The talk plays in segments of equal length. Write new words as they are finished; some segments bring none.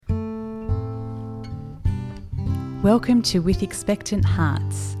Welcome to With Expectant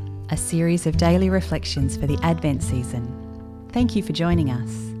Hearts, a series of daily reflections for the Advent season. Thank you for joining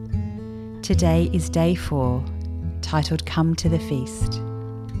us. Today is day 4, titled Come to the Feast.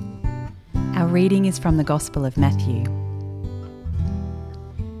 Our reading is from the Gospel of Matthew.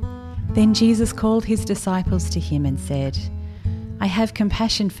 Then Jesus called his disciples to him and said, I have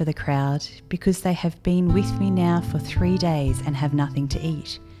compassion for the crowd, because they have been with me now for 3 days and have nothing to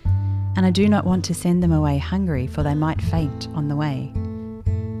eat. And I do not want to send them away hungry, for they might faint on the way.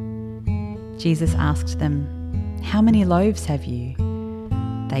 Jesus asked them, How many loaves have you?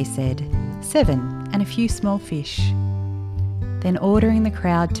 They said, 7, and a few small fish. Then ordering the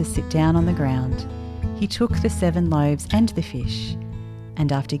crowd to sit down on the ground, he took the 7 loaves and the fish,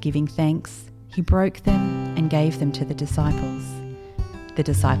 and after giving thanks, he broke them and gave them to the disciples. The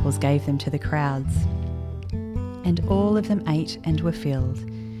disciples gave them to the crowds. And all of them ate and were filled,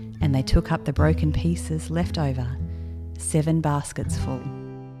 and they took up the broken pieces left over, 7 baskets full.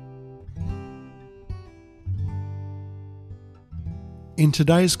 In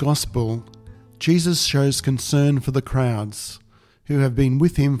today's Gospel, Jesus shows concern for the crowds who have been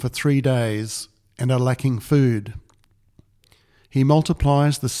with him for 3 days and are lacking food. He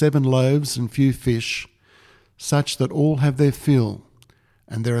multiplies the 7 loaves and few fish, such that all have their fill,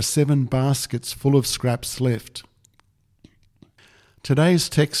 and there are 7 baskets full of scraps left. Today's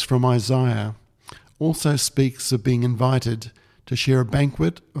text from Isaiah also speaks of being invited to share a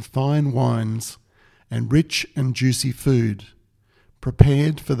banquet of fine wines and rich and juicy food,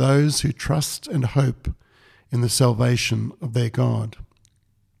 prepared for those who trust and hope in the salvation of their God.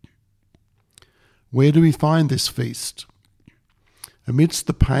 Where do we find this feast? Amidst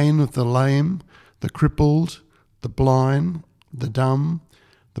the pain of the lame, the crippled, the blind, the dumb,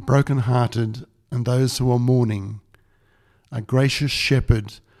 the broken-hearted, and those who are mourning, a gracious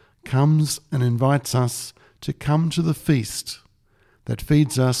shepherd comes and invites us to come to the feast that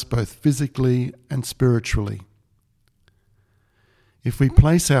feeds us both physically and spiritually. If we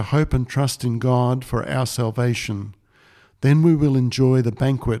place our hope and trust in God for our salvation, then we will enjoy the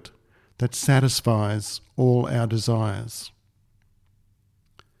banquet that satisfies all our desires.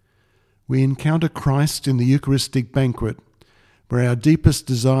 We encounter Christ in the Eucharistic banquet, where our deepest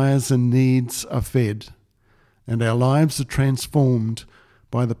desires and needs are fed, and our lives are transformed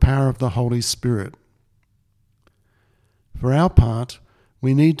by the power of the Holy Spirit. For our part,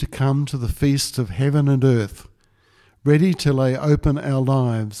 we need to come to the feast of heaven and earth, ready to lay open our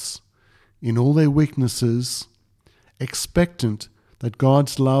lives in all their weaknesses, expectant that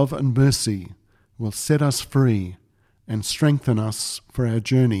God's love and mercy will set us free and strengthen us for our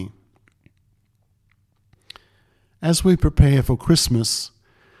journey. As we prepare for Christmas,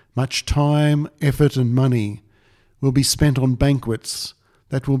 much time, effort and money will be spent on banquets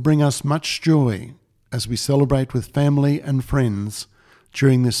that will bring us much joy as we celebrate with family and friends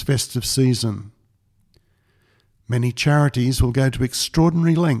during this festive season. Many charities will go to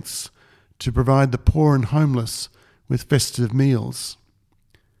extraordinary lengths to provide the poor and homeless with festive meals.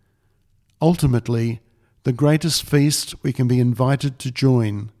 Ultimately, the greatest feast we can be invited to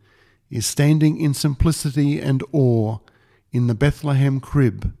join is standing in simplicity and awe in the Bethlehem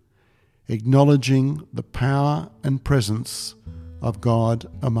crib, acknowledging the power and presence of God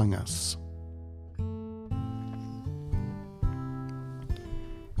among us.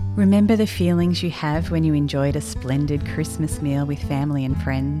 Remember the feelings you have when you enjoyed a splendid Christmas meal with family and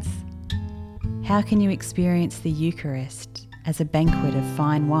friends. How can you experience the Eucharist as a banquet of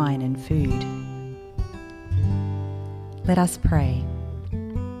fine wine and food? Let us pray.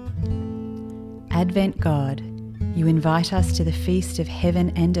 Advent God, you invite us to the feast of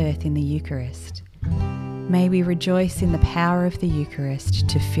heaven and earth in the Eucharist. May we rejoice in the power of the Eucharist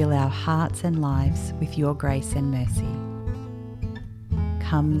to fill our hearts and lives with your grace and mercy.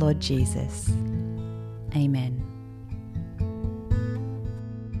 Come, Lord Jesus. Amen.